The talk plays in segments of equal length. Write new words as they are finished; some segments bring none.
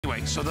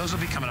anyway, so those will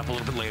be coming up a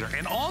little bit later.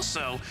 And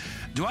also,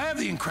 do I have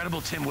the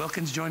incredible Tim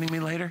Wilkins joining me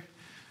later?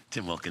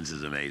 Tim Wilkins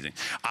is amazing.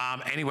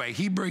 Anyway,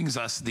 he brings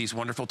us these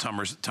wonderful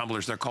tumblers.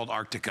 They're called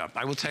Arctica.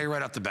 I will tell you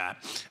right off the bat,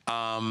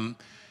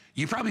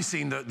 you've probably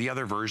seen the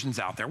other versions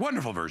out there,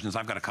 wonderful versions.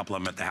 I've got a couple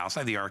of them at the house.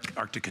 I have the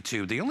Arctica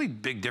too. The only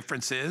big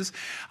difference is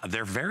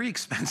they're very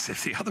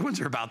expensive. The other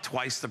ones are about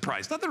twice the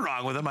price. Nothing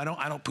wrong with them. I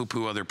don't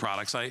poo-poo other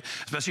products,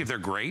 especially if they're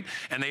great,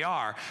 and they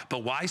are.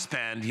 But why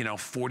spend, you know,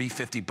 40,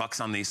 50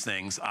 bucks on these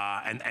things?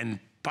 And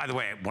by the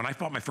way, when I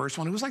bought my first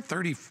one, it was like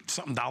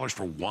 $30-something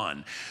for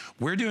one.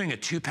 We're doing a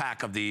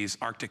 2-pack of these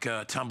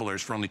Arctica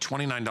tumblers for only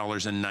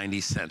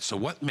 $29.90. So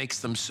what makes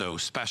them so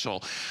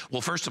special?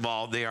 Well, first of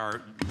all, they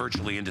are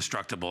virtually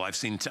indestructible. I've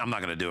seen, I'm not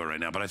gonna do it right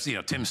now, but I've seen, you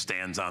know, Tim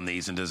stands on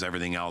these and does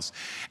everything else.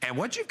 And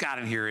what you've got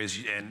in here is,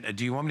 and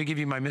do you want me to give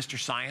you my Mr.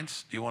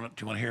 Science? Do you want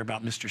to hear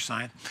about Mr.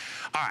 Science?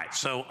 All right,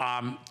 so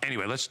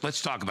anyway,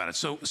 let's talk about it.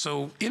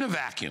 So in a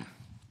vacuum,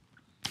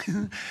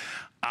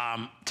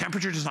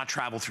 temperature does not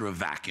travel through a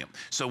vacuum.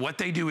 So what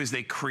they do is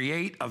they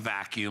create a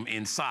vacuum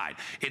inside.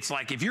 It's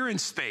like if you're in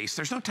space,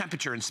 there's no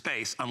temperature in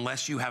space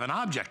unless you have an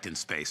object in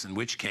space, in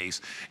which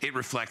case it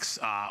reflects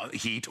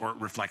heat or it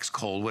reflects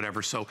cold,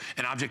 whatever. So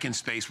an object in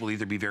space will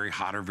either be very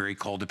hot or very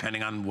cold,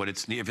 depending on what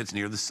if it's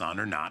near the sun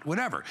or not,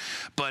 whatever.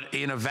 But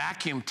in a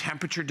vacuum,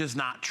 temperature does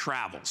not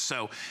travel.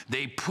 So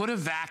they put a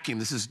vacuum,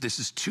 this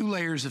is 2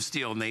 layers of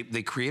steel, and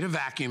they create a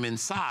vacuum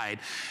inside,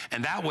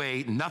 and that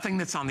way nothing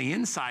that's on the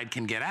inside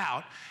can get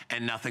out,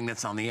 and nothing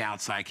that's on the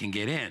outside can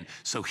get in.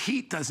 So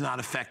heat does not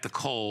affect the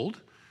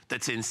cold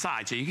that's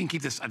inside. So you can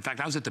keep this, in fact,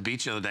 I was at the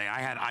beach the other day, I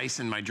had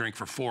ice in my drink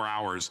for 4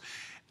 hours.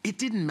 It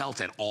didn't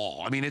melt at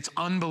all. I mean, it's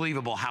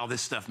unbelievable how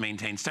this stuff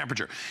maintains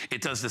temperature.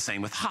 It does the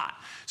same with hot.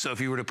 So if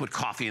you were to put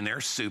coffee in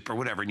there, soup or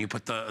whatever, and you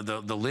put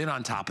the lid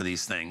on top of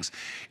these things,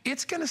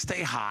 it's gonna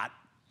stay hot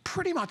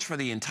pretty much for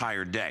the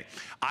entire day.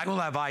 I will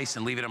have ice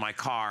and leave it in my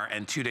car,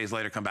 and 2 days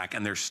later come back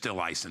and there's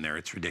still ice in there.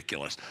 It's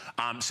ridiculous.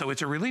 So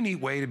it's a really neat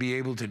way to be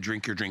able to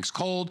drink your drinks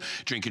cold,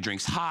 drink your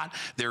drinks hot.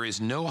 There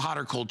is no hot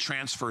or cold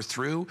transfer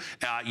through.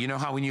 You know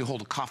how when you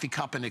hold a coffee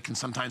cup and it can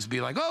sometimes be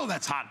like, oh,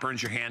 that's hot,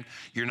 burns your hand.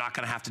 You're not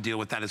gonna have to deal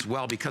with that as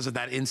well. Because of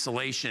that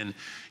insulation,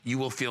 you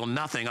will feel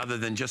nothing other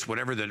than just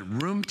whatever the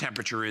room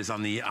temperature is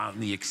on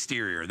the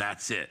exterior.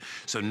 That's it.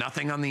 So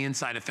nothing on the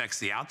inside affects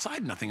the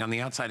outside, nothing on the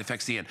outside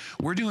affects the in.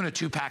 We're doing a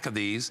 2-pack of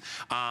these.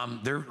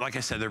 They're, like I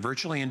said, they're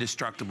virtually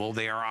indestructible.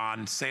 They are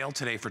on sale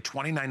today for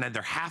 $29.99.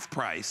 They're half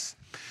price.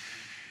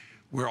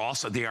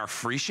 They are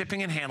free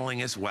shipping and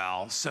handling as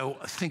well. So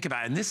think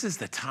about it, and this is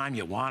the time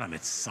you want them.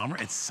 It's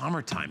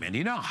summertime, and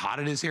you know how hot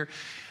it is here.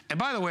 And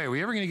by the way, are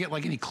we ever gonna get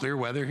like any clear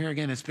weather here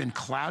again? It's been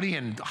cloudy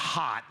and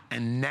hot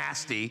and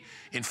nasty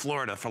in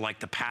Florida for like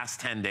the past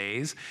 10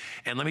 days.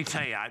 And let me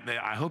tell you,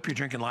 I hope you're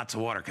drinking lots of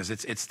water, because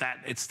it's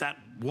that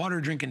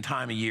water drinking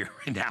time of year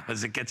right now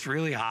as it gets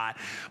really hot.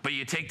 But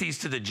you take these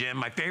to the gym.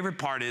 My favorite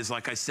part is,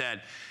 like I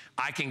said,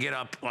 I can get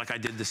up like I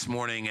did this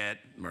morning I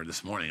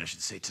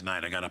should say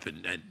tonight. I got up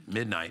at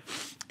midnight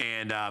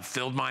and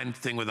filled my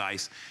thing with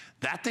ice.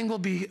 That thing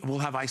will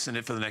have ice in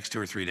it for the next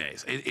 2 or 3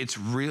 days. It's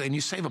really, and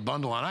you save a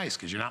bundle on ice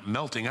because you're not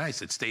melting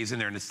ice. It stays in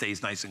there and it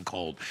stays nice and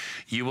cold.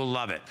 You will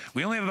love it.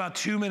 We only have about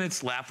 2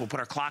 minutes left. We'll put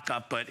our clock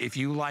up, but if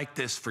you like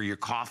this for your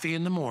coffee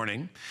in the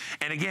morning,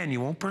 and again,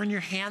 you won't burn your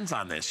hands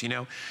on this. You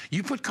know,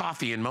 you put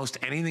coffee in most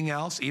anything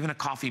else, even a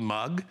coffee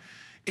mug,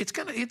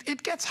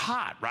 it gets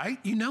hot, right?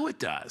 You know it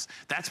does.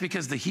 That's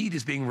because the heat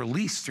is being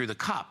released through the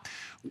cup.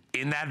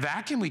 In that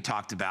vacuum we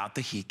talked about, the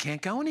heat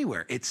can't go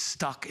anywhere. It's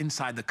stuck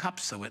inside the cup,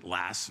 so it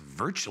lasts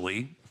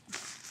virtually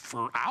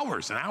for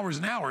hours and hours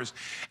and hours,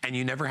 and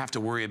you never have to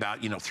worry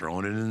about, you know,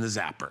 throwing it in the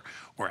zapper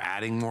or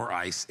adding more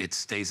ice. It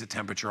stays at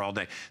temperature all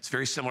day. It's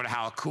very similar to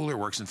how a cooler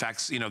works. In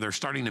fact, you know, they're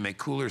starting to make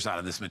coolers out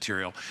of this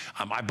material.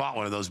 I bought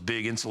one of those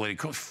big insulated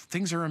coolers.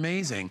 Things are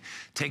amazing.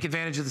 Take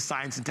advantage of the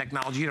science and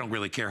technology. You don't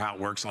really care how it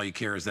works. All you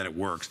care is that it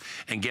works.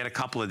 And get a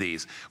couple of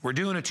these. We're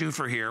doing a 2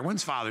 for here.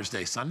 When's Father's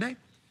Day? Sunday?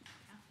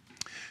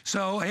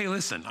 So, hey,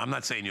 listen, I'm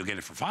not saying you'll get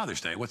it for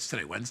Father's Day. What's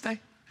today, Wednesday?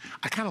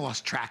 I kind of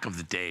lost track of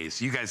the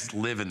days. You guys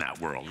live in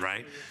that world,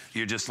 right?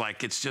 You're just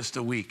like, it's just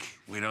a week.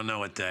 We don't know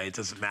what day, it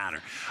doesn't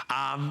matter.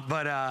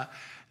 Now,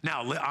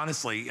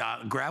 honestly,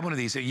 grab one of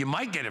these. You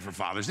might get it for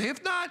Father's Day.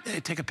 If not,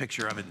 take a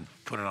picture of it and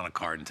put it on a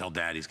card and tell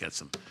Dad he's got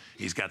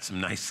some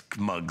nice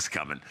mugs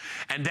coming.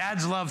 And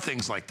dads love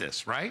things like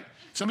this, right?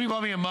 Somebody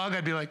bought me a mug,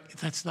 I'd be like,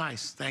 that's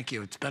nice, thank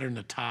you. It's better than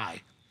a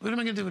tie. What am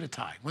I gonna do with a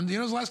tie? You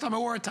know the last time I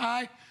wore a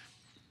tie?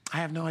 I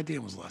have no idea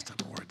when was the last time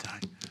I wore a tie.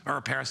 Or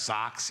a pair of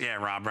socks. Yeah,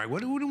 Rob, right?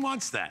 Who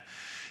wants that?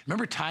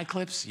 Remember tie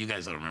clips? You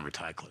guys don't remember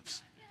tie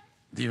clips.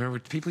 Do you remember?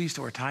 People used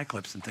to wear tie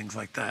clips and things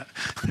like that.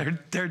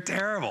 They're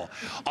terrible.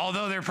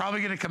 Although they're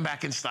probably gonna come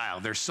back in style.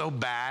 They're so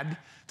bad.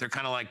 They're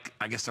kind of like,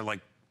 I guess they're like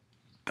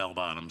bell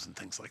bottoms and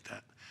things like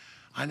that.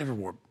 I never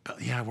wore,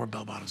 I wore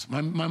bell bottoms.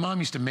 My mom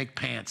used to make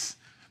pants.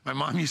 My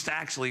mom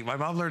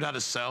learned how to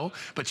sew,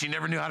 but she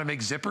never knew how to make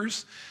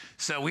zippers.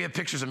 So we have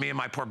pictures of me and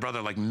my poor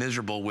brother like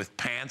miserable with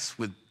pants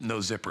with no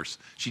zippers.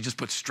 She just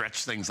put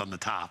stretch things on the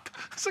top.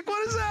 I was like,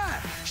 what is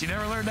that? She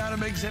never learned how to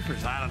make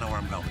zippers. I don't know where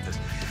I'm going with this.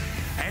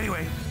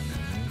 Anyway,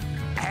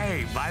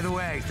 hey, by the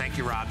way, thank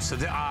you, Rob. So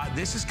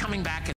this is coming back